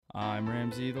I'm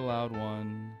Ramsey, the loud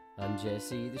one. I'm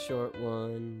Jesse, the short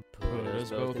one. Put us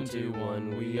both into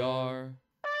one, we are.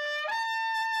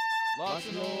 Lots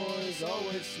of noise,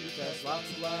 always too fast, lots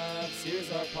of laughs.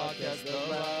 Here's our podcast,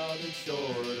 the loud and short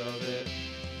of it.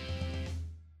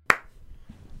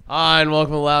 Hi, and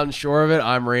welcome to Loud and Short of It.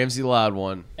 I'm Ramsey, the loud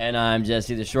one. And I'm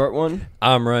Jesse, the short one.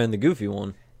 I'm Ryan, the goofy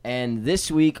one. And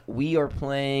this week, we are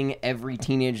playing every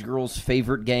teenage girl's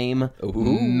favorite game,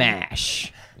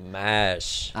 M.A.S.H.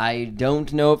 M.A.S.H. I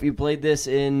don't know if you played this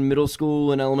in middle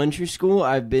school and elementary school.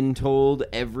 I've been told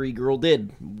every girl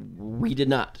did. We did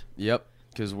not. Yep,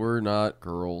 because we're not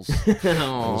girls.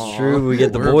 It's true. We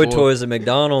get the We're boy boy- toys at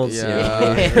McDonald's.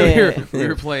 Yeah. we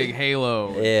were playing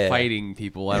Halo, Yeah. fighting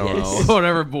people. I don't Yes. know.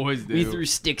 Whatever boys do. We threw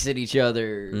sticks at each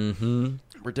other. Mm-hmm.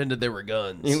 Pretended they were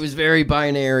guns. It was very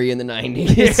binary in the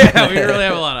 90s. Yeah, we really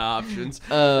have a lot of options.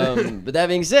 But that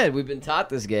being said, we've been taught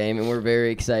this game, and we're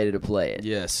very excited to play it.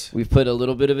 Yes. We've put a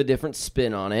little bit of a different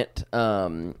spin on it,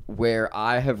 where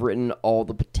I have written all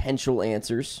the potential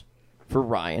answers for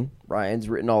Ryan. Ryan's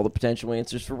written all the potential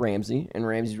answers for Ramsey, and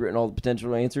Ramsey's written all the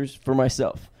potential answers for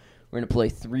myself. We're going to play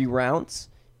 3 rounds.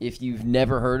 If you've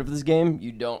never heard of this game,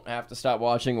 you don't have to stop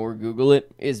watching or Google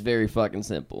it. It's very fucking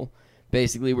simple.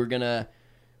 Basically, we're gonna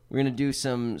do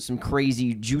some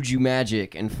crazy juju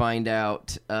magic and find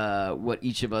out what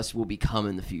each of us will become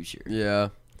in the future. Yeah.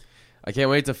 I can't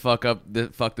wait to fuck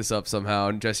this up somehow,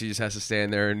 and Jesse just has to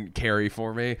stand there and carry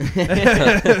for me.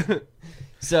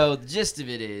 So the gist of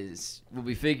it is, we'll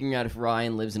be figuring out if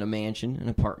Ryan lives in a mansion, an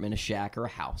apartment, a shack, or a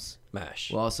house.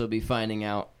 M.A.S.H. We'll also be finding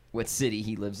out what city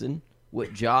he lives in,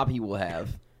 what job he will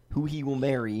have, who he will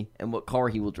marry, and what car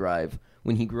he will drive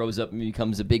when he grows up and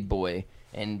becomes a big boy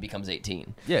and becomes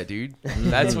 18. Yeah, dude.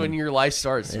 That's when your life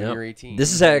starts, when you're 18.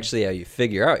 This is actually how you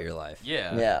figure out your life.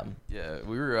 Yeah.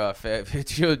 We were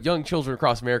young children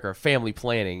across America are family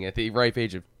planning at the ripe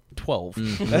age of 12.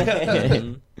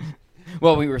 Mm-hmm.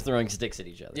 Well, we were throwing sticks at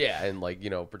each other. Yeah, and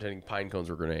pretending pine cones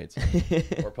were grenades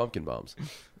or pumpkin bombs.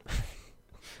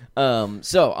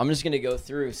 So I'm just gonna go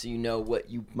through so you know what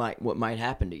might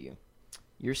happen to you.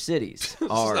 Your cities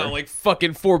are. It's not like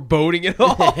fucking foreboding at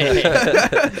all.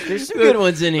 There's some good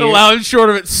ones in here. The loud and short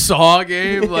of it Saw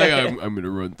game. Like I'm gonna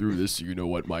run through this so you know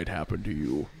what might happen to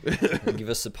you. Give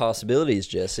us the possibilities,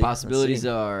 Jesse. Possibilities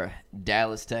are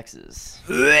Dallas, Texas,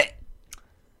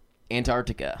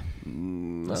 Antarctica,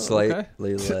 Slightly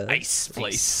less. Ice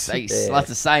place. ice, Yeah. lots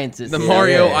of scientists. The in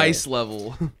Mario Yeah. ice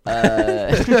level.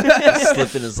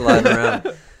 Slipping and sliding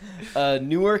around.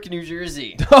 Newark, New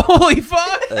Jersey, Holy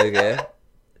fuck! Okay.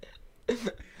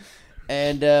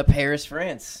 and Paris,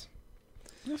 France.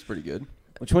 That's pretty good.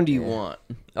 Which one do you want?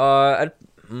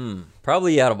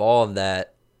 Probably out of all of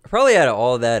that,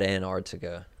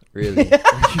 Antarctica. Really.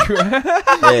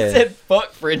 I said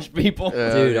fuck French people.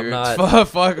 Dude, I'm not-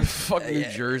 Fuck New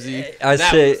Jersey. I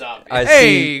That say, was obvious. I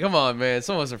Hey, see. come on, man.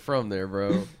 Some of us are from there,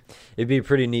 bro. It'd be a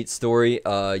pretty neat story.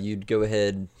 You'd go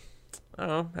ahead, I don't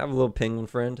know, have a little penguin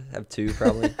friend. Have 2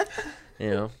 probably.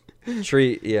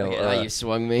 Treat, Okay, now you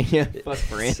swung me. Fuck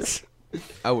France.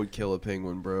 I would kill a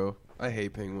penguin, bro. I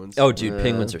hate penguins. Oh, dude,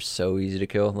 penguins are so easy to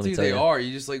kill. Let me Dude, tell they you. are.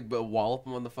 You just wallop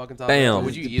them on the fucking top. Bam.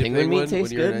 Would you The eat a penguin meat penguin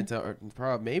taste when you're in good? Antarctica?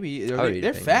 Probably, maybe. I would eat a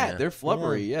They're penguin, fat. yeah. They're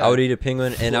flubbery. Yeah. I would eat a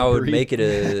penguin, and I would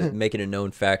Flubbery. make it a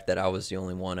known fact that I was the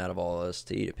only one out of all of us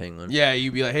to eat a penguin. Yeah,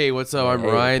 you'd be like, "Hey, what's up? I'm Hey,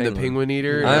 Ryan, the penguin. penguin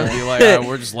eater." And I'm- I'd be like, oh,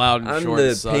 "We're just loud and I'm short." the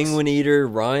it sucks. penguin eater,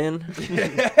 Ryan.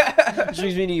 Which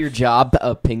brings me to your job,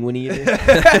 a penguin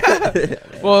eater.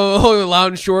 Well, loud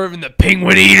and short of the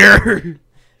penguin eater.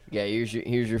 Yeah, here's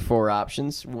your 4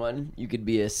 options. 1, you could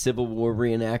be a Civil War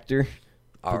reenactor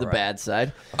for the bad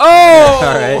side. Oh, All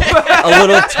right. A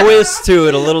little twist to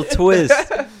it. A little twist.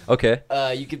 Okay.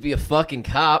 You could be a fucking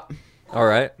cop. All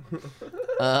right.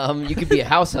 You could be a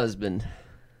house husband.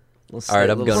 All right.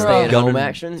 I'm Stay gunning. at home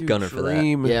action. Gunning for that.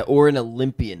 Dream. Yeah, or an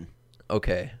Olympian.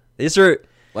 Okay. These are.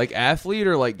 Like athlete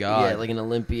or like God? Yeah, like an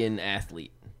Olympian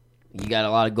athlete. You got a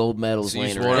lot of gold medals So you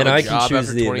laying just around. want And a I can job choose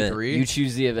after the event. 23? You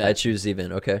choose the event. I choose the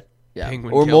event. Okay. Yeah.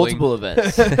 Penguin Or killing. multiple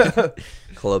events.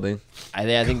 Clubbing. I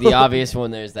think the obvious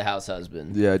one there is the house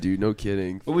husband. Yeah, dude, no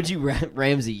kidding. What would you,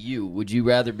 Ramsey, would you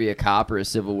rather be a cop or a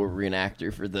Civil War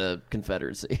reenactor for the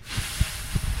Confederacy?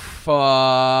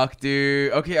 Fuck,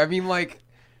 dude. Okay, I mean, like,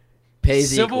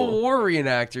 Pays Civil equal. War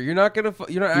reenactor. You're not You're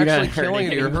actually not hurting killing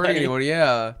it. You're hurting anybody. anyone.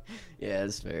 Yeah. Yeah,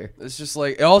 that's fair. It's just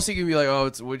like, also you can be like,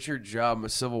 oh, what's your job? I'm a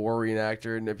Civil War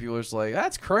reenactor, and then people are just like,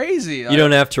 that's crazy. You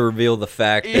don't have to reveal the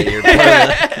fact that you're part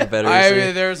of the Confederacy. I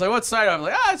mean, there's like, what side? I'm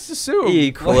like, it's assumed.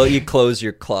 You close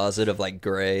your closet of like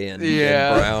gray and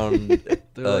brown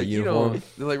like, uniform.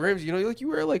 They're like, Ramsey, like you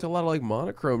wear like a lot of like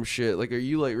monochrome shit. Like, are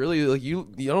you like really like you?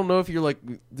 I don't know if you're like,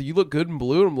 you look good in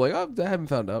blue. And I'm like, I haven't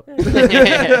found out.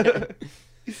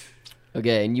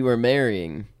 Okay, and you are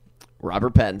marrying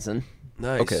Robert Pattinson.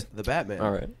 Nice. Okay. The Batman.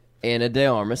 All right. Anna de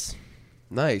Armas.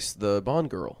 Nice. The Bond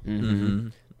girl. Mm-hmm.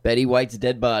 Betty White's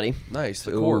dead body. Nice.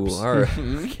 The Ooh, corpse. all right.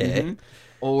 Okay.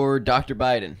 Or Dr.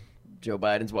 Biden, Joe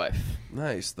Biden's wife.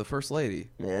 Nice. The first lady.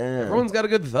 Yeah. Everyone's got a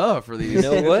good for these. You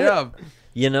know Good what? job.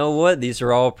 You know what? These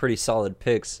are all pretty solid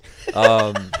picks.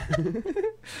 Ryan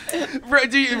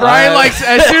likes,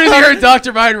 as soon as he heard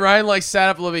Dr. Biden, Ryan like sat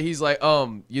up a little bit. He's like,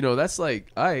 that's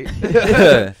like,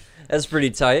 That's pretty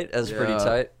tight. That's pretty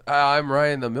tight. I'm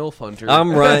Ryan the MILF hunter.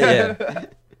 I'm right. Yeah.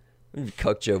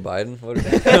 Cuck Joe Biden. What are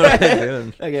they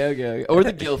doing? Okay. Or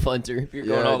the Gilf Hunter, if you're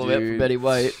going all the way up for Betty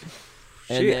White.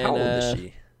 How old is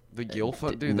she? The Gilf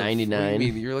Hunter? Dude, 99.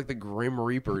 You're like the Grim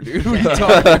Reaper, dude. What are you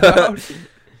talking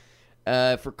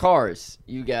about? For cars,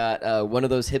 you got one of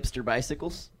those hipster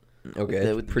bicycles.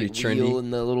 Okay, With the pretty big wheel trendy.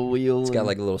 and the little wheel. It's got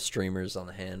like little streamers on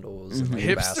the handles and like a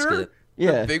Hipster? basket.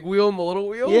 Yeah. The big wheel and the little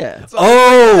wheel? Yeah. It's all-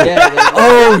 Oh! Yeah,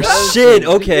 Oh, shit.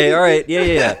 Okay, all right.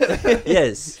 Yeah.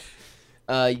 Yes.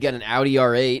 You got an Audi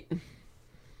R8.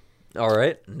 All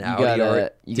right. Now got you are.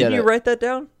 a- you Didn't got you a- write that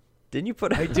down? Didn't you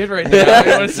put? I did right now. I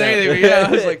didn't want to say anything, but yeah,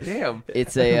 I was like, damn.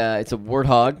 It's a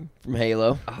Warthog from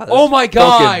Halo. Oh my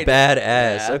God. Fucking badass.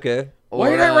 Yeah. Okay. Why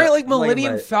did I write like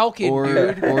Millennium my- Falcon, or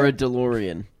dude? or a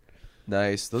DeLorean?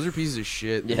 Nice. Those are pieces of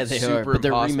shit. Yeah, they Super are. But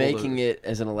they're impossible remaking it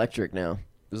as an electric now.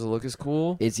 Does it look as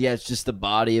cool? It's just the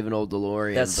body of an old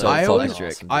DeLorean. That's but so it's I always, electric.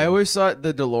 awesome. I always thought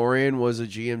the DeLorean was a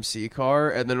GMC car,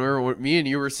 and then me and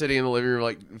you were sitting in the living room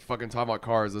like fucking talking about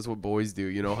cars. That's what boys do,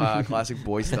 you know? Classic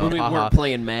boy stuff. We haha. weren't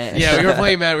playing M.A.S.H. Yeah, we were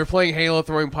playing We were playing Halo,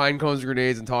 throwing pine cones and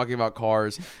grenades, and talking about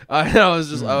cars. And I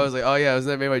was like, oh yeah, isn't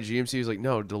that made by GMC? He was like,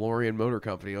 no, DeLorean Motor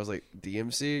Company. I was like,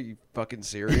 DMC? Are you fucking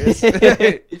serious? Dude,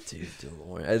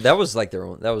 DeLorean. That was like their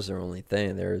own. That was their only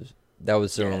thing. That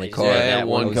was their only car. Yeah, that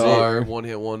one was car, it. one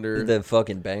hit wonder. The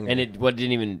fucking banger. And it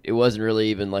wasn't really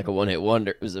even like a one-hit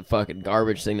wonder. It was a fucking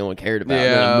garbage thing no one cared about.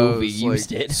 Yeah, and the it movie was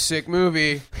used like, it. Sick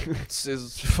movie.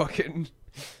 It's fucking.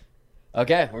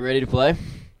 Okay, we're ready to play?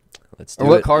 Let's do Or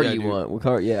what it. car Yeah, do you dude. want? What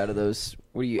car? Yeah, out of those,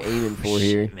 what are you aiming for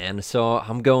here? Shit, man. So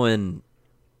I'm going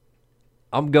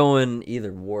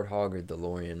either Warthog or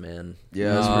DeLorean, man.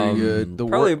 Yeah, that's pretty good. The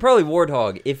Probably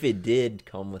Warthog if it did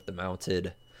come with the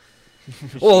mounted.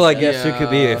 Well, I guess it could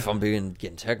be, Yeah. if I'm getting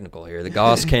technical here, the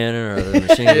Gauss cannon or the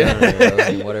machine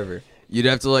gun or whatever. You'd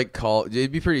have to like call.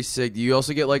 It'd be pretty sick. Do you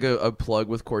also get like a plug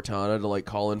with Cortana to like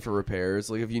call in for repairs?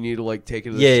 Like if you need to like take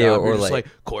it to the Yeah, shop, or you're just like-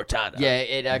 like Cortana. Yeah,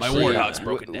 it actually. Warthog's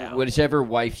broken down. Whichever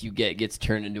wife you get gets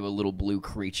turned into a little blue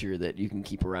creature that you can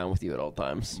keep around with you at all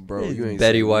times. Bro, you ain't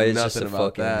Betty saying White is nothing just a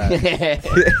about fucking-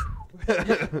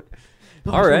 that.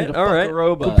 All right.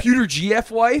 Robot. Computer GF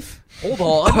wife. Hold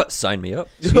on. Sign me up.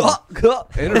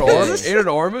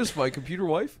 Anna Armas, my computer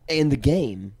wife. And the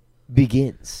game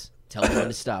begins. Tell me when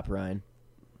to stop, Ryan.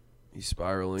 He's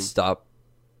spiraling. Stop.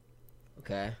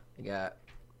 Okay, I got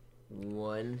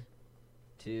 1,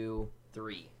 2,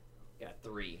 3. Got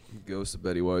 3. Ghost of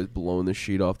Betty White is blowing the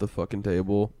sheet off the fucking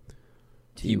table.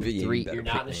 2, You 3. better You're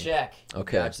not in the pick me. shack.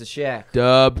 Okay. You dodged the shack.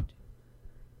 Dub.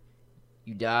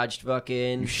 You dodged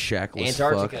fucking You shackless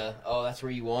Antarctica. Oh, that's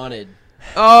where you wanted.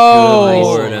 fuck. Oh.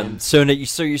 Lord. So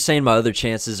you're saying my other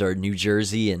chances are New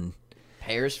Jersey and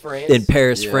Paris, France. in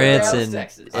Paris, Yeah. France, Dallas, and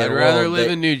Texas. I'd and, rather well, live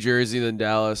they- in New Jersey than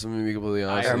Dallas. I'm gonna be completely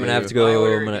honest. I'm with gonna have you. to go. My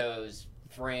order I'm gonna- goes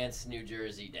France, New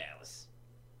Jersey, Dallas.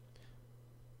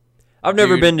 I've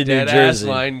never Dude, been to New dead ass Jersey.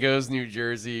 line goes New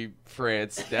Jersey,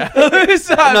 France, Dallas.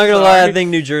 I'm not gonna lie. I think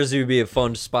New Jersey would be a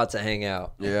fun spot to hang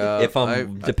out. Yeah, If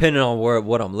I'm depending on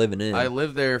what I'm living in. I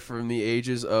lived there from the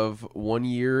ages of 1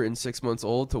 year and 6 months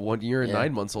old to 1 year and Yeah.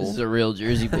 9 months This is old. a real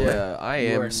Jersey boy. Yeah, I You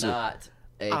am. are not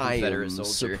a I Confederate am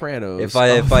soldier. Sopranos. if I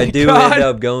Oh my do God. end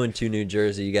up going to New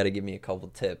Jersey, you got to give me a couple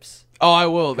tips. Oh, I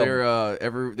will.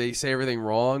 They say everything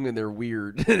wrong and they're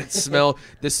weird. It smell.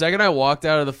 The second I walked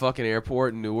out of the fucking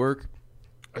airport in Newark,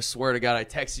 I swear to God, I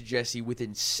texted Jesse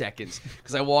within seconds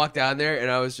because I walked down there and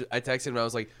I texted him and I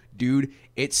was like, dude,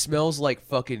 it smells like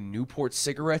fucking Newport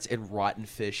cigarettes and rotten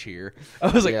fish here. I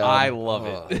was like, Yeah. I love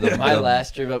it. My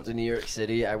last trip up to New York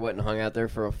City, I went and hung out there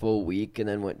for a full week and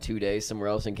then went 2 days somewhere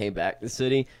else and came back to the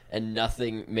city. and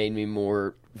nothing made me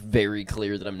more very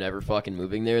clear that I'm never fucking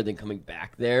moving there than coming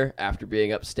back there after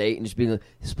being upstate and just being like,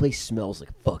 this place smells like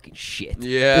fucking shit.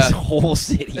 Yeah. This whole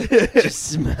city just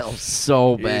smells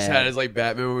so He bad. just had his like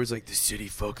Batman where he's like, the city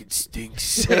fucking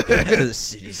stinks. The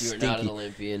city's You're not an stinky.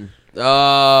 Olympian.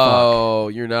 Oh,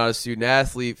 you're not a student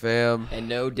athlete, fam. And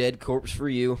no dead corpse for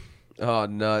you. Oh,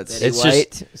 nuts. Betty It's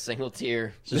White, single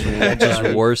tear.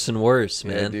 Just worse and worse,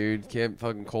 Yeah, man. dude. Can't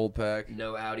fucking cold pack.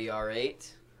 No Audi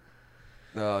R8.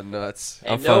 Oh, nuts.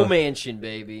 And I'm no fine. mansion,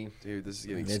 baby. Dude, this is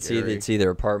getting It's scary. either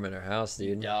apartment or house,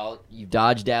 dude. You've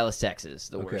dodged Dallas, Texas,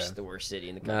 the Okay. worst city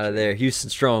in the country. Out of there, Houston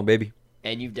strong, baby.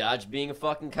 And you've dodged being a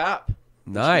fucking cop.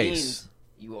 Which Nice. means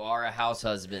you are a house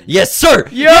husband. Yes, sir.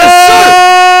 Yo!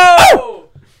 Yes, sir.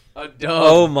 A dub.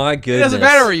 Oh my It goodness. doesn't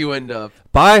matter where you end up.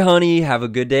 Bye, honey. Have a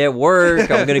good day at work.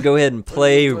 I'm gonna go ahead and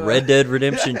play Red Dead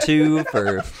Redemption 2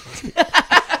 for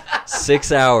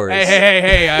 6 hours.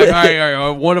 Hey. All right.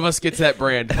 One of us gets that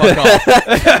brand. Fuck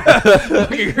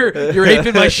off. You're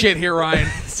aping my shit here, Ryan.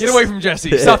 Get away from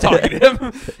Jesse. Stop talking to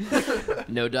him.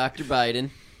 No Dr. Biden.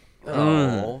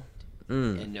 Oh.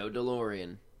 And no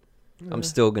DeLorean. I'm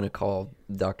still gonna call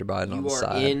Dr. Biden on You the are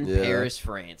side. in Yeah. Paris,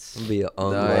 France. I'll be an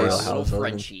unloyal Nice. You're a house little husband.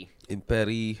 Frenchie. In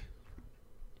Paris.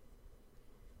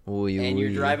 Oy, And you're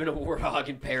oy. driving a Warthog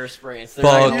in Paris, France. They're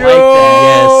Fuck not gonna Yo! like that.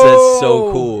 yes, that's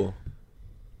so cool.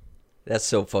 That's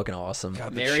so fucking awesome.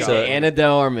 God, Married So- to Anna de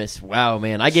Armas. Wow,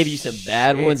 man. I gave you some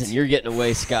bad Shit. ones, and you're getting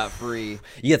away scot-free.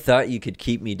 You thought you could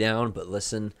keep me down, but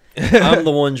listen, I'm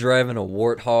the one driving a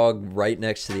Warthog right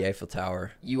next to the Eiffel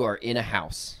Tower. You are in a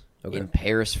house Okay. in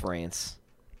Paris, France.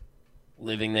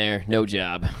 Living there, no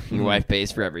job. Your wife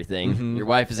pays for everything. Your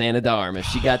wife is Anna de Armas.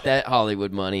 She got that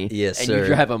Hollywood money. Yes, and sir. you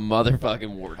drive a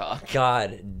motherfucking Warthog.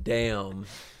 God damn.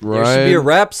 There Ryan, should be a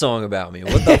rap song about me.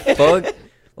 What the fuck?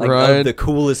 Like, Ryan. I'm the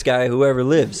coolest guy who ever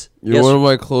lives. you're Yes, one of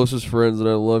my closest friends, and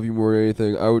I love you more than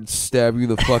anything. I would stab you in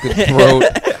the fucking throat.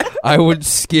 I would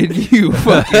skin you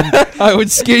I would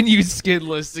skin you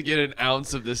skinless to get an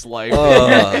ounce of this life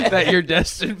that you're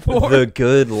destined for. the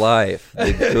good life.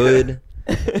 The good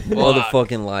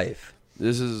motherfucking life.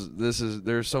 This is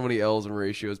there's so many L's and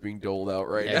ratios being doled out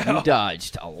right Yeah, now. you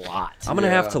dodged a lot. I'm going to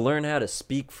Yeah. have to learn how to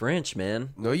speak French, man.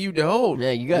 No, you don't. Yeah,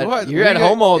 you're You at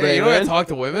home all day, You don't have man. to talk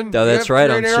to women. No, You that's have right,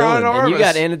 to I'm train her on chilling. And you got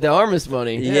Armas. Anna de Armas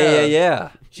money. Yeah.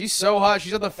 She's so hot.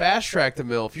 She's on the fast track to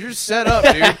MILF. You're just set up,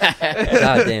 dude.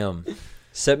 God damn.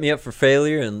 Set me up for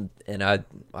failure, and I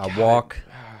walk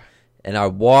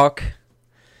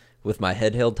with my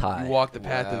head held high. You walk the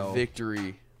path Wow. of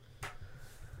victory.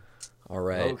 All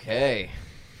right. Okay.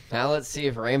 Now let's see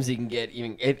if Ramsey can get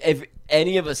even. If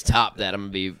any of us top that, I'm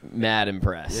gonna be mad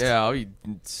impressed. Yeah,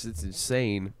 it's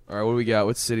insane. All right, what do we got?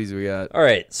 What cities do we got? All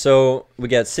right. So we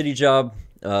got city job,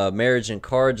 marriage and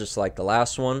car, just like the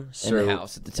last one. And So the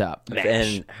house at the top.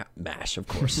 and MASH, of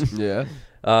course.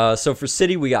 Yeah. So for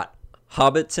city, we got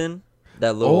Hobbiton,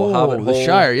 that little Hobbit the hole.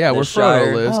 Shire. Yeah, the where Shire.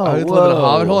 Frodo lives. Oh, I would live in a whoa.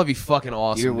 Hobbit hole. That'd be fucking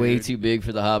awesome. You're way dude. too big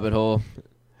for the Hobbit hole.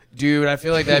 Dude, I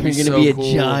feel like that'd be You're so gonna be a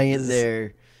cool. giant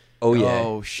there. Oh yeah,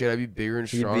 Oh shit, I'd be bigger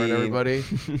and You'd stronger than be- everybody.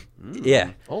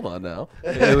 yeah. Hold on now.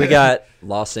 And we got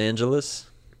Los Angeles.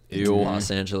 Ew. Los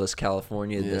Angeles,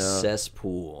 California, Yeah. the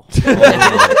cesspool.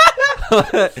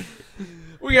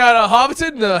 We got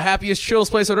Hobbiton, the happiest,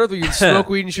 chillest place on earth where you can smoke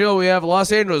weed and chill. We have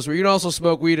Los Angeles, where you can also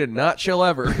smoke weed and not chill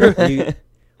ever.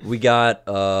 We got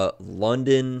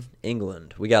London,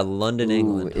 England. We got London,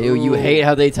 England. Ew, you hate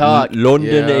how they talk.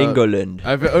 London, Yeah. England.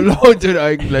 I've London,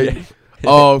 England.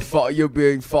 Oh, fuck, you're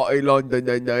being fucking London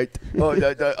tonight.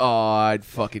 I'd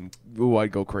fucking,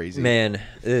 I'd go crazy. Man,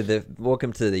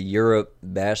 welcome to the Europe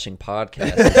bashing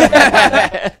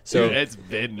podcast. So Dude, it's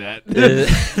been that.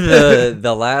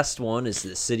 the last one is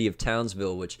the city of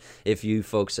Townsville, which, if you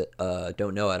folks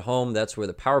don't know at home, that's where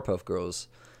the Powerpuff Girls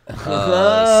saved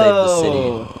the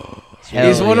city. Hell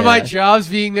Is one of my yeah. jobs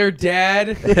being their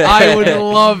dad? I would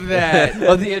love that.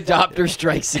 Oh, the adopter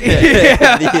strikes again.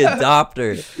 The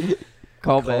adopter.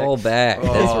 Call Call back. back.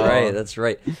 Oh. That's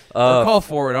right. Call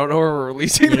forward. I don't know where we're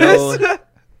releasing You know, this.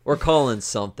 we're calling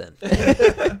something.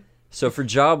 So for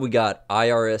job, we got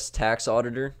IRS tax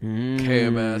auditor,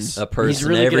 KMS. a person He's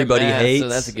really good at everybody math, hates. so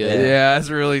that's good. Yeah, that's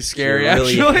really scary, a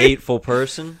really actually. hateful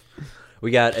person.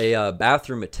 We got a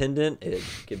bathroom attendant. It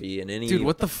could be in any Dude,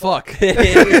 what the fuck?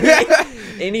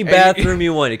 any bathroom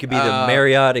you want. It could be the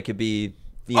Marriott. It could be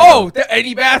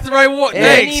Any bathroom I want. Any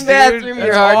Thanks, dude. bathroom your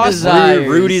That's heart awesome. desires.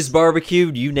 Rudy's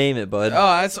Barbecue. You name it, bud.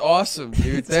 Oh, that's awesome,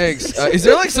 dude. Thanks. Is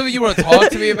there like something you want to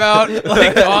talk to me about,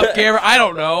 like off camera? I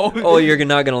don't know. Oh, you're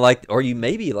not gonna like, or you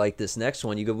maybe like this next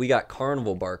one. We got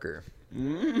Carnival Barker.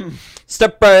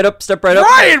 Step right up, step right up.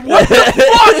 Ryan, what the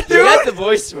fuck, You had the dude?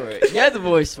 voice for it. You had the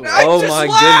voice for it. I'm Oh just my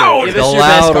loud. goodness. Give The us your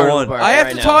best loud carnival one. barker I have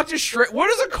right to now. talk to straight. What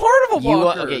is a carnival You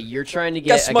barker? okay? You're trying to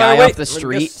Guess get a my guy weight. off the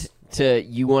street to.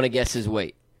 You want to guess his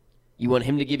weight. You want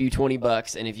him to give you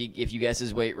 $20, and if you guess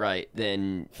his weight right,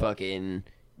 then fucking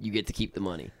you get to keep the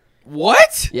money.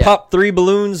 What? Yeah. Pop 3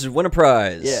 balloons, win a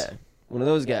prize. Yeah, one of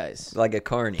those guys. Like a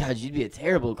carny. God, you'd be a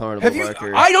terrible carnival Have you?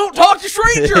 barker. I don't talk to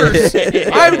strangers.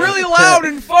 I'm really loud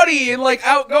and funny and like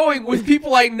outgoing with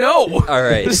people I know. All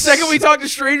right. The second we talk to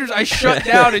strangers, I shut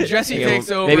down and Jesse You know, takes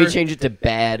over. Maybe change it to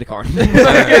bad carnival. All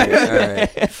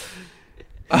right.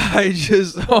 I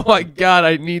just, oh my god,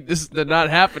 I need this to not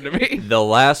happen to me. The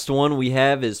last one we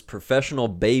have is professional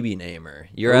baby namer.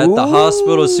 You're at the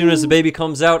hospital. As soon as the baby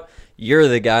comes out, you're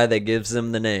the guy that gives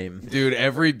them the name. Dude,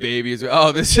 every baby is.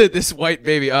 Oh, this white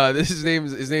baby. His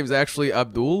name's actually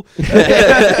Abdul.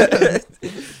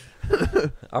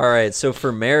 All right. So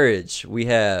for marriage, we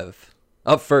have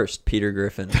up first Peter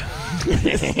Griffin.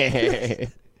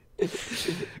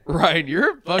 Ryan,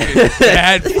 you're a fucking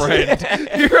bad friend.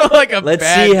 You're like a Let's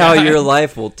bad see how guy. your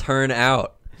life will turn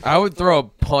out. I would throw a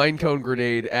pine cone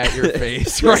grenade at your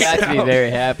face You right got to be now. very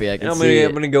happy. I can And I'm see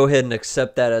gonna it. go ahead and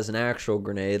accept that as an actual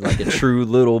grenade, like a true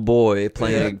little boy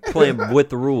playing with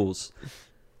the rules.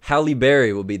 Halle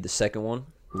Berry will be the second one.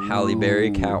 Halle Berry,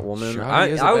 Catwoman. Shawty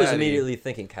is a I was baddie. immediately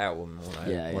thinking Catwoman when I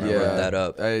Yeah, wrote that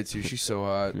up. I did too. She's so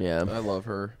hot. Yeah. I love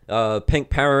her.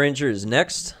 Pink Power Ranger is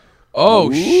next.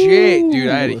 Oh shit, dude!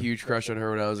 I had a huge crush on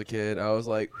her when I was a kid. I was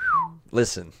like,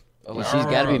 Listen, She's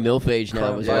got to be MILF age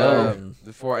now as Yeah. well.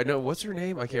 Before I know what's her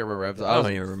name, I can't remember. I was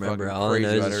don't even remember. fucking All I crazy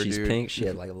know is about that her, she's dude. pink. She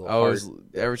had like a little I heart. was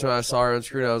every time I saw her on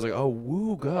screen, I was like, "Oh,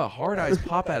 woo, god, hard eyes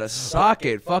pop out of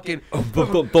socket, fucking."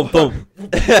 boom, boom, boom, boom.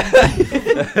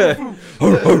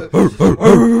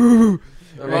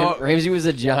 Ramsey was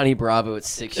a Johnny Bravo at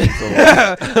 6 years old.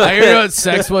 I didn't know what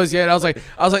sex was yet. I was like,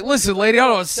 listen, lady, I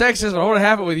don't know what sex is, but I want to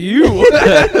have it with you.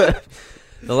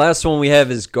 The last one we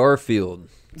have is Garfield.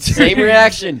 Same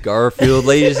reaction. Garfield,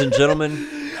 ladies and gentlemen.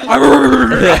 Ooh,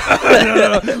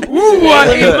 I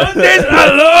hate Mondays.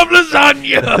 I love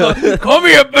lasagna. Come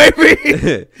here,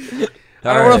 baby. I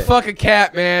All don't want right. to fuck a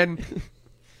cat, man.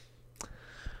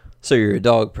 So you're a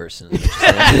dog person.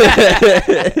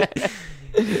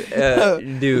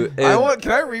 Dude,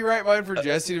 Can I rewrite mine for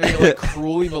Jesse to make it like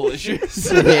cruelly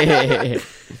malicious?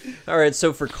 all right,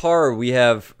 so for car, we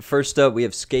have first up we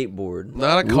have skateboard.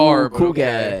 Not a car, Ooh, but cool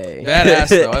okay. guy. Badass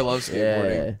though. I love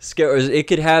skateboarding. It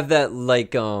could have that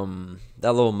like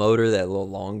that little motor, that little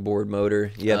longboard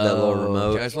motor. You have that little Can I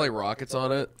remote. just like rockets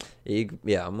on it?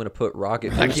 Yeah, I'm gonna put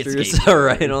rocket Rocket boosters skateboard.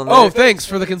 right on there. Oh, thanks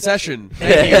for the concession.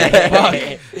 Thank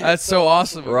you. Fuck. That's so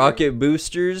awesome. Rocket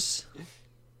boosters.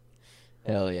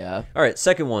 Hell yeah. All right,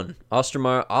 second one, Oscar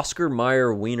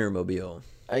Mayer Wienermobile.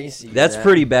 I can see That's that.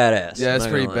 pretty badass. Yeah, that's I'm not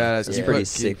pretty gonna lie. badass. That's Can you pretty put-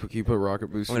 sick. Can you put rocket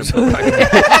I'm boosters? gonna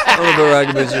put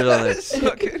rocket boosters on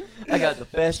there. I got the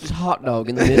fastest hot dog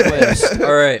in the Midwest.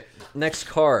 All right, next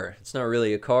car. It's not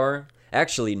really a car.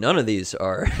 Actually, none of these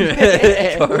are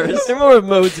cars. They're more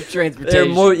modes of transportation. They're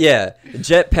more, yeah.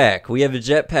 Jetpack. We have a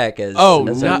jetpack as. Oh,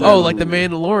 as not, a- oh, like the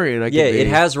Mandalorian. yeah. It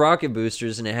has rocket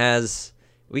boosters and it has.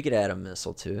 We could add a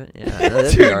missile to it. Yeah,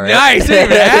 that'd be Dude, all right. nice. I didn't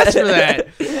even ask for that.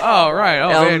 Oh, right. Oh,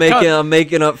 I'm man. I'm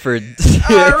making up for. All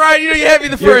right, you know you have me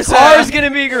the Your first car's half.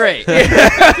 gonna be great.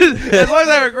 As long as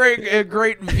I have a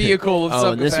great vehicle of Oh,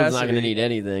 some and this one's not capacity. gonna need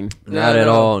anything. Not No, at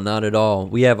no. all. Not at all.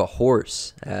 We have a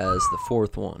horse as the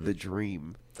fourth one. The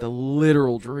dream. The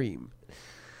literal dream.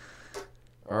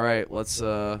 All right, let's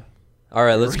All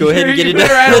right, let's go ahead and get You it done.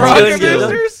 better add Let's go ahead rocket and get it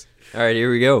done. boosters? All right,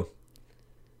 here we go.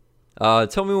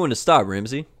 Tell me when to stop,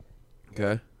 Ramsey.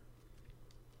 Okay.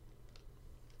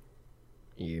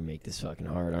 You're gonna make this fucking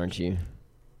hard, aren't you?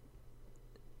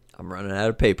 I'm running out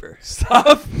of paper.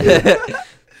 Stop.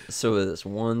 So it's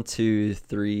 1, 2,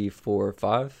 3, 4,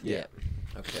 5. Yeah.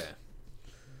 Okay.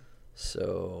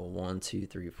 So 1, 2,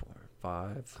 3, 4,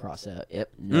 5. Cross out.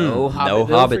 Yep. No Mm, Hobbitville no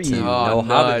for Hobbiton. you. No nuts.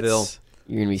 Hobbitville.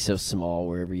 You're gonna be so small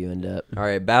wherever you end up. All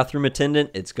right, bathroom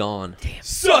attendant. It's gone.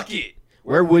 Suck it.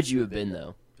 Where would you have been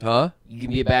though? Huh? You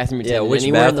can be a bathroom Yeah, attendant which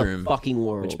anywhere in bathroom? the fucking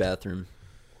world. Which bathroom?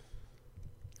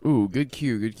 Ooh, good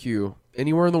cue. Good cue.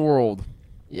 Anywhere in the world.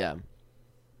 Yeah.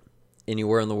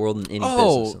 Anywhere in the world and any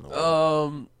business in the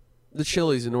world. The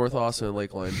Chili's in North Austin and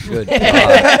Lakeline. Good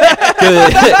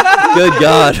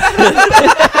God.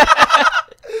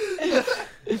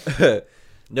 Good God.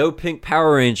 No pink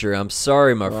Power Ranger. I'm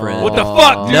sorry, my friend. What the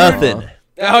fuck, dude? Nothing.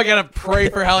 Now I gotta pray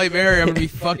for Halle Berry. I'm gonna be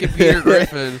fucking Peter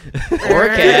Griffin. Or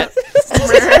a cat.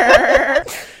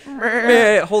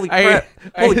 Man, holy crap.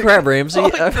 Holy crap, Ramsey.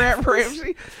 Holy crap,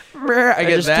 Ramsey. I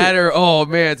get just that, or oh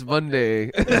man, it's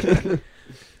Monday.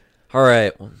 All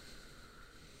right.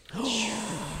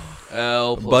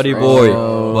 L plus Buddy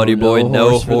ratio. boy. Buddy boy,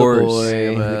 no for the horse. boy. The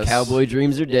M.A.S.H. cowboy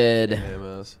dreams are dead.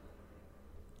 M.A.S.H.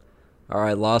 All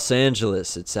right, Los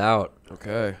Angeles, it's out.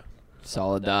 Okay.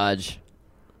 Solid dodge.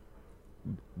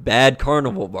 Bad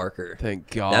carnival barker. Thank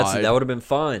God. That would have been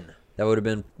fine. That would have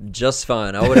been just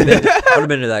fine. I would have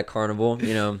been to that carnival.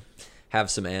 You know, have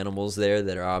some animals there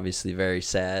that are obviously very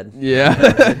sad. Yeah.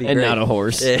 That'd be And great. not a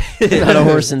horse. Yeah. Not a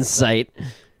horse in sight.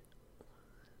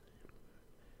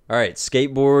 All right,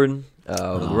 skateboard.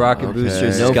 With rocket okay.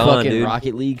 boosters No is gone, fucking dude.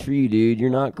 Rocket League for you, dude. You're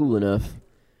not cool enough.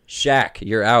 Shaq,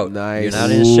 you're out. Nice. You're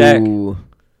not in Shaq. Ooh.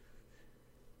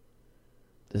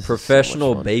 This is so much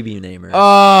Professional fun. baby namer.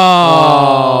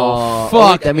 Oh,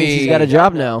 fuck wait, that means me. he's got a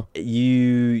job now.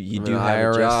 You I'm do an have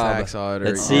IRS a job. tax auditor.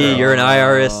 Let's see, you're an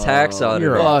IRS tax You're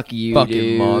auditor. a Fuck you, fucking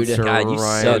dude. monster, God, you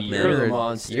Ryan. suck, You're man. a a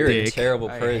monster. You're a dick. terrible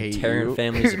I person, hate tearing you.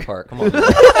 families apart. Come on.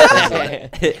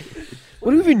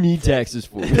 What do we even need taxes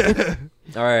for?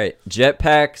 All right,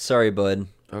 jetpack. Sorry, bud.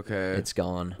 Okay. It's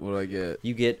gone. What do I get?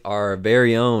 You get our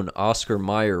very own Oscar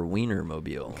Mayer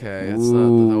Wienermobile. Okay, that's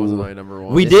not. That wasn't Ooh. my number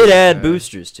one. We This did is add bad.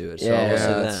 boosters to it, so I Yeah, will say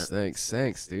that's- that.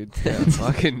 thanks, dude. Yeah,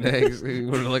 fucking thanks. You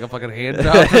want like a fucking hand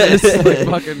job for this? Like,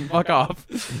 fucking fuck off.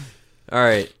 All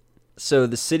right, so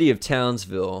the city of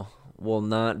Townsville will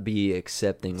not be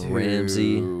accepting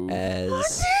Ramsey Dude.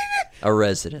 as a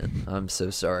resident. I'm so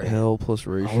sorry. L plus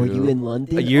ratio. Are you in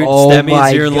London? That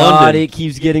means you're in God, London. it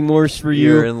keeps getting worse for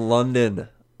You're you. in London.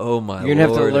 Oh my You're gonna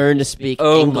have to Lord. learn to speak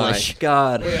Oh English. my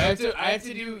God. Wait, I have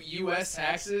to do U.S.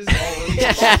 taxes.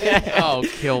 Oh,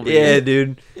 kill me. Yeah,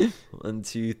 dude. 1,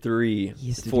 2, 3, He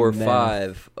used to 4, do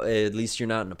math. 5. At least you're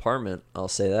not in an apartment. I'll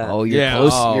say that. Oh, you're Yeah,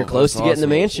 close. oh, You're close to that's getting the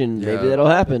awesome. mansion. Yeah. Maybe that'll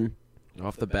happen.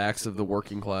 Off the backs of the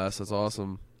working class. That's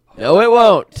awesome. No, it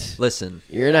won't. Listen.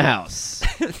 You're in a house.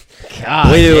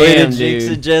 God Wait, damn, jinx it,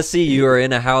 dude. Jesse. You are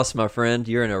in a house, my friend.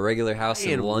 You're in a regular house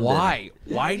in And London. why?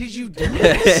 Why did you do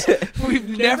this? We've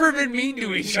never been mean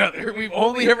to each other. We've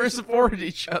only ever supported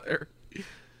each other.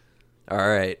 All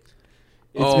right.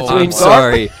 Oh, between I'm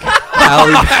sorry.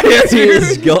 Halle Berry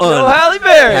is No, gone. Halle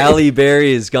Berry. Halle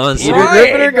Berry is gone. Peter So-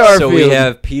 Griffin or Garfield? So we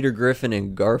have Peter Griffin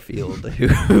and Garfield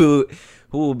who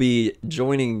will be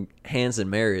joining hands in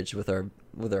marriage with our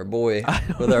boy Yeah,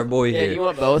 here. you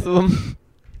want both of them?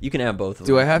 You can have both of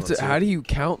them. Do I if have you to? want How do you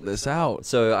count this out?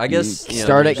 So I guess you know,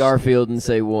 Start at there's Garfield and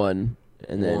say one,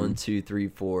 and then 1, 2, 3,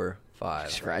 4,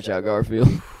 5. scratch out Garfield.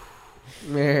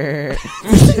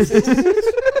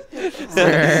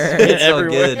 It's all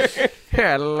good.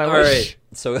 All All right.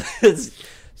 So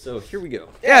so here we go.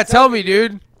 Yeah, tell me,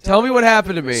 dude. Tell me what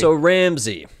happened to me. So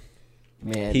Ramsey,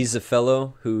 Man, he's a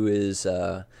fellow who is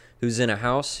who's in a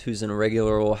house, who's in a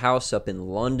regular old house up in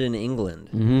London, England.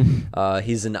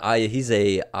 He's a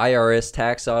IRS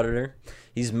tax auditor.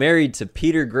 He's married to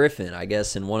Peter Griffin. I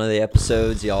guess in one of the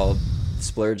episodes, y'all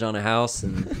splurge on a house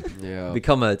and yeah.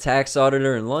 become a tax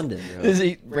auditor in London.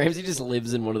 Ramsey just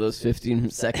lives in one of those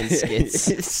 15-second skits.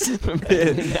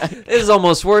 It is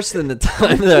almost worse than the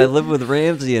time that I lived with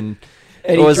Ramsey and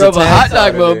And he was drove a hot tax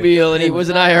dog auditor. mobile, and he was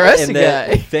an IRS And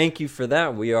guy. thank you for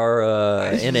that. We are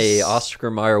in a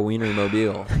Oscar Mayer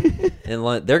Wienermobile,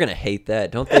 and they're gonna hate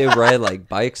that. Don't they ride like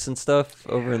bikes and stuff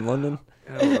over in London?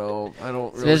 I don't know. I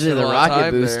don't really Especially spend the a lot of rocket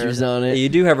time there. boosters on it. You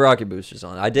do have rocket boosters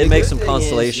on. I did make some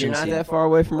constellations. You're not that far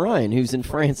away from Ryan, who's in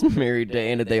France and married to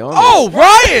Anna de Armas. Oh,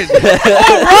 Ryan!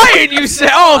 Oh, Ryan! You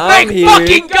said, "Oh, I'm thank here.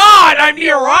 fucking God, I'm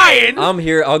near Ryan." I'm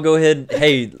here. I'll go ahead.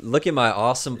 Hey, look at my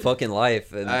awesome fucking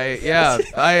life. And I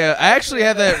actually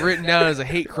had that written down as a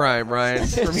hate crime, Ryan.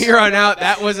 From here on out,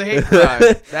 that was a hate crime.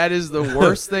 That is the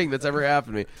worst thing that's ever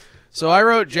happened to me. So I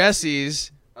wrote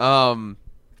Jesse's, And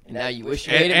now you wish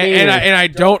you and, hated and, me. and, I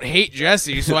don't hate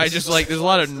Jesse, so I just like there's a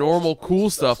lot of normal cool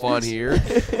stuff on here.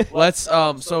 Let's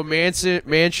so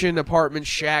mansion, apartment,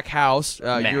 shack, house,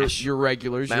 MASH. your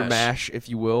regulars, your MASH. MASH, if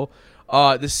you will.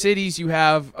 The cities you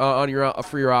have on your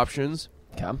for your options: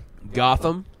 Come.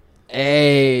 Gotham,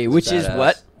 Hey, which is Badass.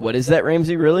 what? What is that,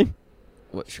 Ramsey, really?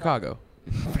 Chicago,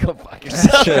 Go fuck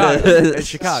yourself. Chicago, and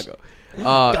Chicago.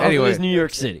 Gotham Anyway, is New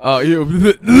York City.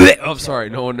 I'm sorry,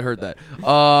 no one heard that.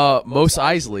 Mos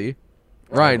Eisley,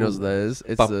 Ryan knows what that is.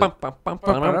 It's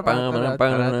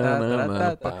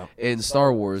in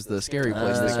Star Wars, the scary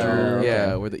place. Okay.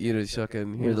 Yeah, where the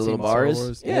fucking Where the little seen bar Star is?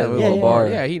 Wars? Yeah, the yeah, little yeah, bar.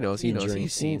 yeah. Yeah, he knows. He knows. drinks.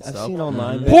 He's seen I've stuff. seen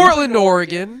online. Portland,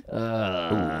 Oregon.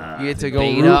 You get to go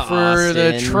Beta root for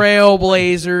the Austin.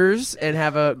 Trailblazers and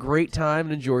have a great time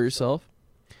and enjoy yourself.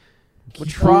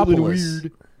 Metropolis.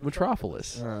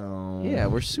 Metropolis. Oh. Yeah,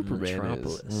 where Superman is.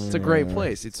 Metropolis. It's a great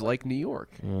place. It's like New York,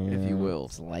 if you will.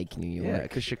 It's like New York. Yeah,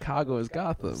 because Chicago is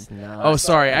Gotham. It's not. Oh,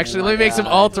 sorry. Actually, let me make some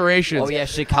alterations. Oh yeah,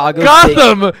 Chicago.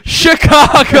 Gotham,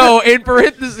 Chicago, in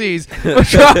parentheses.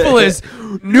 Metropolis,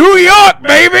 New York,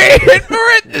 baby, in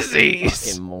parentheses.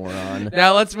 Fucking moron.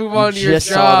 Now let's move on to your Just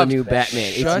job. saw the new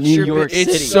Batman. Shut It's New your York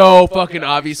City. It's so fucking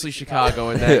obviously Chicago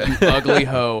in that, you ugly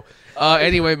hoe.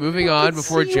 Anyway, moving on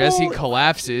before Jesse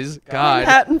collapses. God.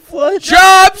 Manhattan flood.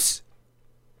 Jobs!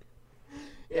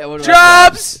 Yeah, what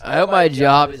Jobs! I hope my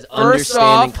job is First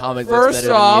understanding off, comic books better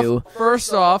than you.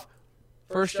 first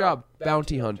job,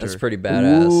 bounty hunter. That's pretty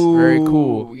badass. Ooh, Very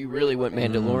cool. You really went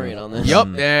Mandalorian on this. Yup.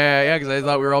 Yeah, because I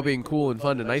thought we were all being cool and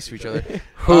fun and nice to each other.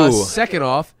 Who? Second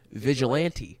off,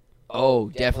 vigilante. Oh,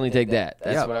 definitely take that.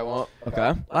 That's Yep. what I want.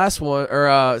 Okay. Last one,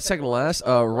 or second to last,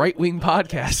 right-wing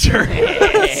podcaster.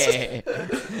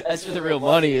 That's for the real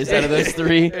money. Is out of those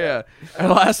three? Yeah.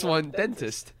 And last one,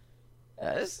 dentist.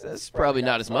 That's probably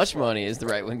not as much money as the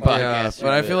right wing Yeah, podcast.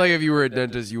 but I feel like if you were a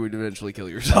dentist, you would eventually kill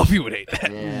yourself. You would hate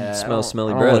that. yeah, Smell I don't-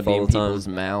 smelly I don't breath wanna be all in the time. people's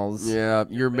mouths. Yeah,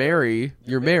 you're Mary's.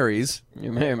 You're Mary,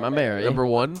 my Mary. Number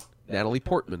 1, Natalie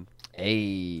Portman. Hey.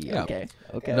 Yeah. Okay.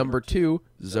 Okay. Number 2,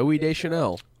 Zoe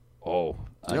Deschanel. Oh,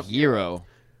 a Yep. hero.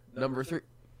 Number 3.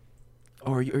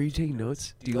 Oh, are you taking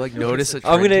notes? Do you notice a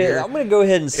I'm trend here? gonna go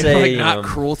ahead and It's say not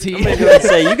cruelty. I'm gonna go ahead and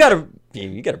say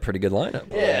you got a pretty good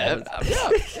lineup. Yeah.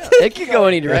 It could go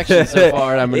any direction so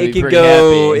far, and I'm gonna it be could pretty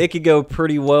go. happy. It could go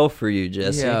pretty well for you,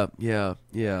 Jesse. Yeah.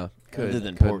 Could, Other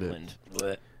than couldn't it? Portland.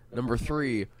 But Number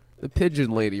 3, the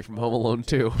pigeon lady from Home Alone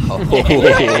 2.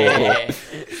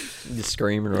 You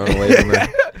scream and run away from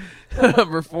her.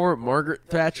 Number 4, Margaret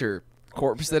Thatcher.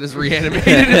 Corpse that is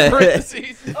reanimated in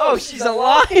parentheses. oh, she's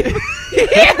alive.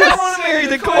 I want to marry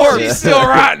the corpse. She's still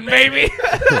rotten, baby.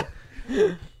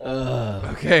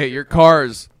 Okay, your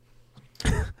cars.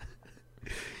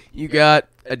 You got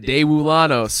a Daewoo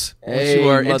Lanos, which Hey, you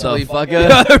are intimately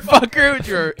motherfucker. which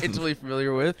you are intimately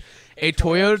familiar with. A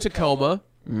Toyota Tacoma,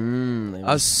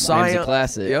 a Scion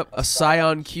classic. Yep, a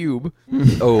Scion Cube.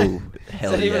 Oh,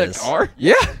 hell Is that even a yes. car?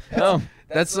 Yeah, Oh,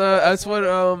 that's what I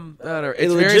don't know.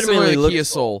 It's It very similar legitimately to looks- Kia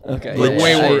Soul. okay. But yeah,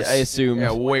 way I- worse. I assume.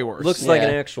 Yeah, way worse. Looks like Yeah.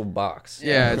 an actual box.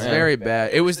 Yeah, it's Yeah. very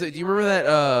bad. It was. Do you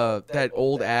remember that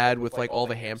old ad with like all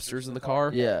the hamsters in the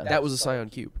car? Yeah. that was a Scion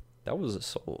Cube. That was a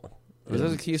soul. Was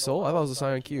that a Kia Soul? I thought it was a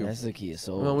Scion Cube. That's the Kia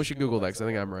Soul. Well, we should Google that because I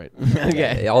think I'm right.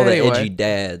 okay. All Anyway. the edgy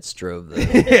dads drove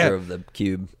the Yeah. drove the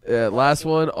cube. Last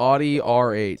one, Audi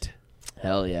R8.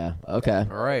 Hell yeah. Okay.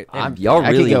 All right. Y'all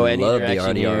I could really go any love the direction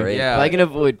Audi here. R8. Yeah. If I can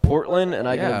avoid Portland and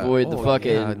I can Yeah. avoid the Oh,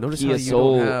 fucking yeah. Notice how Kia you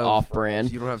Soul don't have-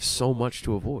 off-brand. You don't have so much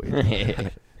to avoid.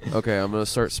 Okay, I'm gonna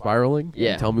start spiraling.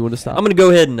 Yeah. Tell me when to stop. I'm gonna go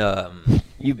ahead and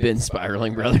You've been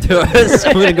spiraling, brother.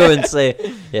 I'm gonna go ahead and say,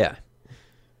 yeah.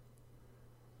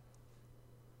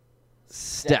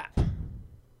 Stop.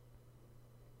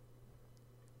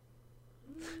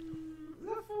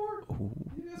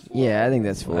 Yeah, I think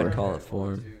that's I'd 4. call it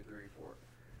 4.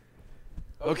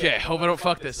 Okay, hope I don't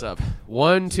fuck this up.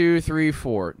 1, 2, 3,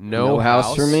 4. No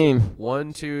house for me.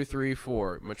 1, 2, 3,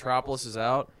 4. Metropolis is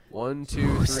out. 1,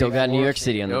 2, 3, Still got New 4. York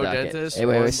City on the no docket. dentist. Hey,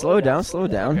 wait, 1, slow down, slow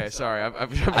down. Okay, sorry.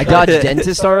 I dodged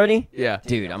dentist already? Yeah.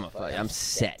 Dude, I'm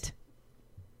set.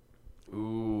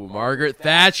 Ooh, Margaret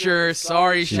Thatcher.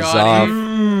 Sorry, She's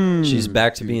Shawnee. off. She's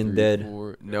back to 2, being 3, dead.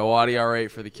 4. No Audi R8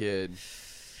 for the kid.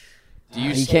 Do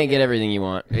You can't get everything you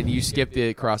want. And you skipped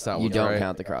the crossed out You ones, don't right?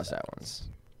 count the crossed out ones.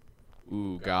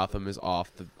 Ooh, Gotham is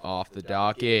off the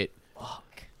docket.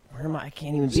 Fuck. Where am I? I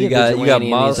can't even So be you a got vigilante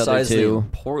in Miles these other Isley two. in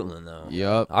Portland though.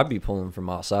 Yup. I'd be pulling for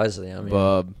Miles Isley. I mean,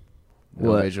 Bub.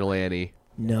 No What? vigilante.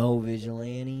 No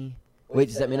vigilante. Wait,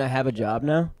 does that mean I have a job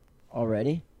now?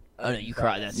 Already? Oh no, you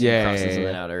cried. That's Yeah, you crossed yeah,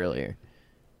 something yeah. out earlier.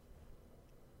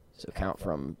 So count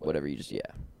from whatever you just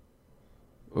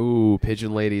Ooh,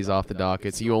 Pigeon Lady's off the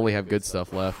docket. So you only have good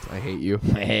stuff left. I hate you.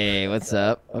 Hey, what's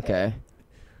up? Okay.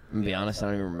 I'm gonna be honest, I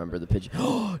don't even remember the pigeon.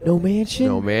 No mansion?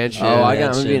 No mansion. Oh, I'm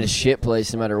gonna be in a Mansion. shit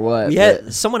place no matter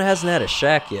what. someone hasn't had a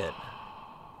shack yet.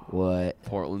 but what?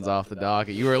 Portland's off the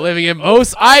docket. You are living in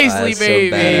M.A.S.H, Isley, That's so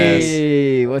baby. badass.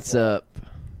 Hey, what's up?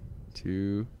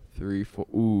 2, 3, 4.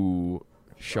 Ooh,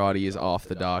 Shoddy is off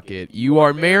the docket. You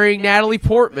are marrying Natalie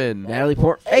Portman. Natalie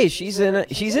Port. Hey, she's in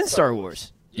Star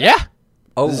Wars. Yeah.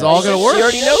 Oh, This is all gonna work. She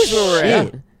already knows where we're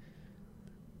at. shit.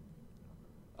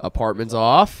 Apartment's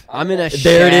off. I'm in a shack.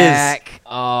 There it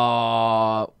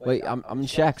is. Wait, I'm in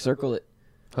shack. Circle it.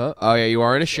 Huh? Oh yeah, you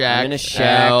are in a shack. I'm in a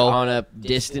shack L. on a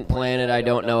distant planet I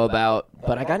don't know about,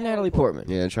 but I got Natalie Portman.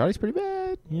 Yeah, and Shoddy's pretty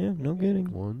bad. Yeah, no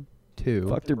kidding. 1, 2,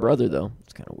 Fucked her brother though.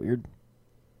 It's kind of weird.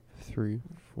 3,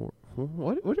 4.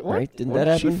 What? Right? Didn't what that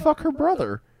did she happen? fuck her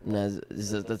brother? No,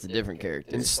 that's a different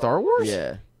character. In Star Wars?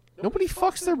 Yeah. Nobody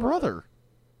fucks their brother.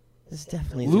 This is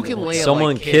definitely Luke and Leia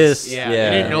Someone like kissed. Yeah, Yeah. I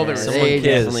didn't know there was Someone They kissed.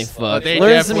 definitely fucked. They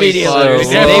Learn some definitely media fucked. letters.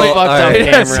 They They definitely- fucked Alright. on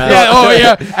Yes, camera. yeah, oh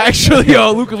yeah. Actually,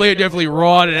 Luke and Leia definitely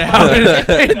rawed it out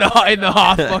in the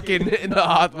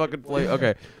hot fucking play.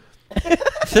 Okay.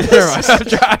 Never mind.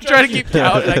 I'm trying to keep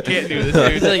count. I can't do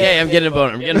this, He's dude. like, hey, I'm getting a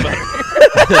boner. I'm getting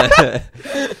a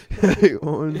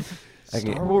boner.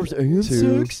 Star Wars and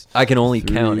 6? I can only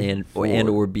count 3, and 4.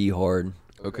 or be hard.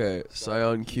 Okay,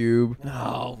 Scion Cube.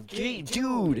 Oh, gee,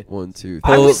 dude. 1, 2, 3.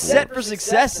 I Pull was up- set for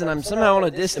success, and I'm somehow on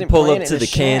a distant Pull planet up to in a the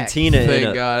shack. cantina.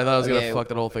 Thank God. I thought I was Okay, gonna fuck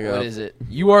that whole thing up. What is it?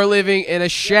 You are living in a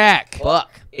shack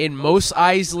Fuck. in Mos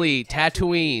Eisley,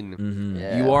 Tatooine. Mm-hmm.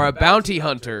 Yeah. You are a bounty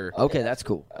hunter, Okay, that's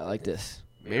cool. I like this.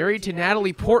 married to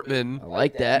Natalie Portman, I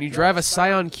like that. and you drive a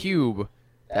Scion Cube.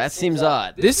 That seems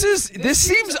odd. This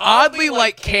seems oddly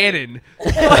like canon for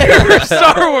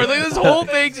Star Wars. Like this whole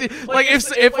thing, like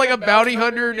if like a bounty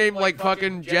hunter named like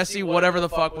fucking Jesse, whatever the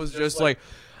fuck, was just like,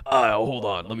 hold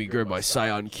on, let me grab my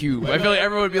Scion Cube. I feel like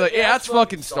everyone would be like, yeah, that's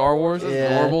fucking Star Wars. That's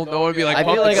Yeah. normal. No one would be like, I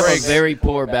pump feel like the I'm a brakes. very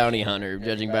poor bounty hunter,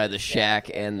 judging by the shack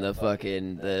and the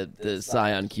fucking the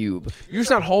Scion Cube. You're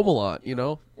just not home a lot, you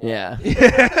know. Yeah.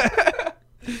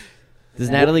 Does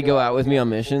Natalie go out with me on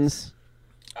missions?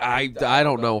 I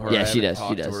don't know her. Yeah, I she haven't does, talked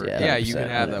she to does, her. yeah, You can 100%,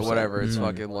 have that. 100%. Whatever. It's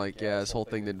fucking like, yeah, this whole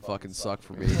thing didn't fucking suck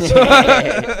for me.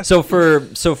 So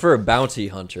for a bounty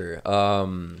hunter,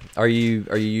 are you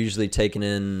usually taking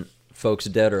in folks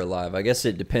dead or alive? I guess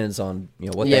it depends on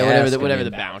what they ask. whatever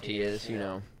the bounty is,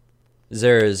 Is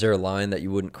there a line that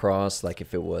you wouldn't cross? Like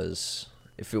if it was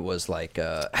like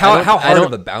how hard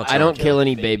of a bounty? I don't hunter? kill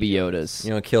any baby Yodas.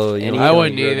 You don't kill. You Any, I don't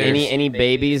wouldn't kill either. any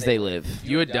babies, they live.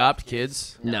 You adopt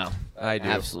kids? No, I do.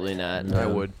 absolutely not. I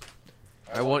would.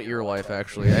 I want your life,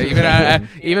 actually.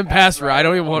 Even past Ryan. I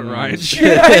don't even want Ryan's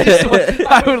shit.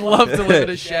 I would love to live in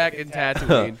a shack in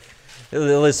Tatooine.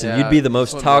 Listen, Yeah, you'd be the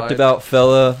most that's talked fine. about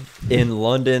fella in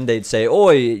London. They'd say,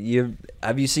 "Oi,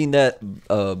 have you seen that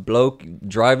bloke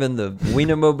driving the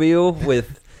Wienermobile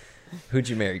with who'd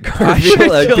you marry? I should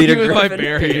Garfield? kill Peter you with my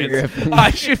Griffin? Barians.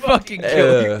 I should fucking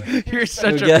kill you. You're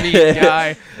such a Okay. mean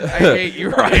guy. I hate you,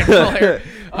 Ryan Blair.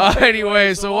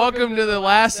 Anyway, so welcome to the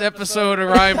last episode of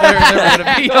Ryan Blair's ever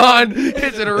going to be on.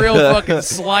 It's a real fucking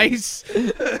slice.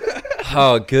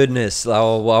 Oh goodness! I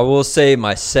will say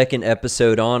my second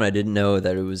episode on. I didn't know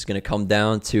that it was going to come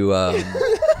down to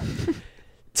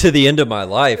to the end of my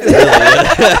life. Really.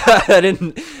 I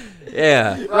didn't.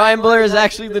 Yeah. Ryan Blair is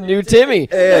actually the new Timmy.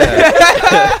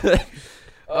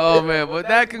 Oh man, but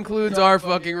that concludes our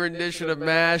fucking rendition of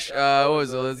M.A.S.H. What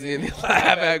was it? Let's see, in the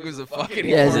lab. It was a fucking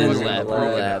Yeah, it's in the fucking lab.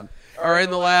 lab. Or in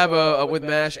the lab with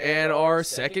M.A.S.H. and our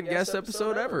second guest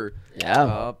episode ever.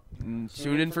 Yeah.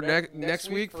 Tune in for next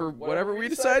week for whatever we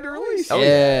decide to release.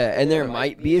 Yeah, and there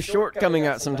might be a short coming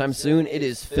out sometime soon. It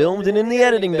is filmed and in the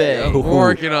editing bay. We're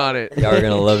working on it. Y'all are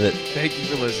gonna love it. Thank you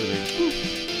for listening.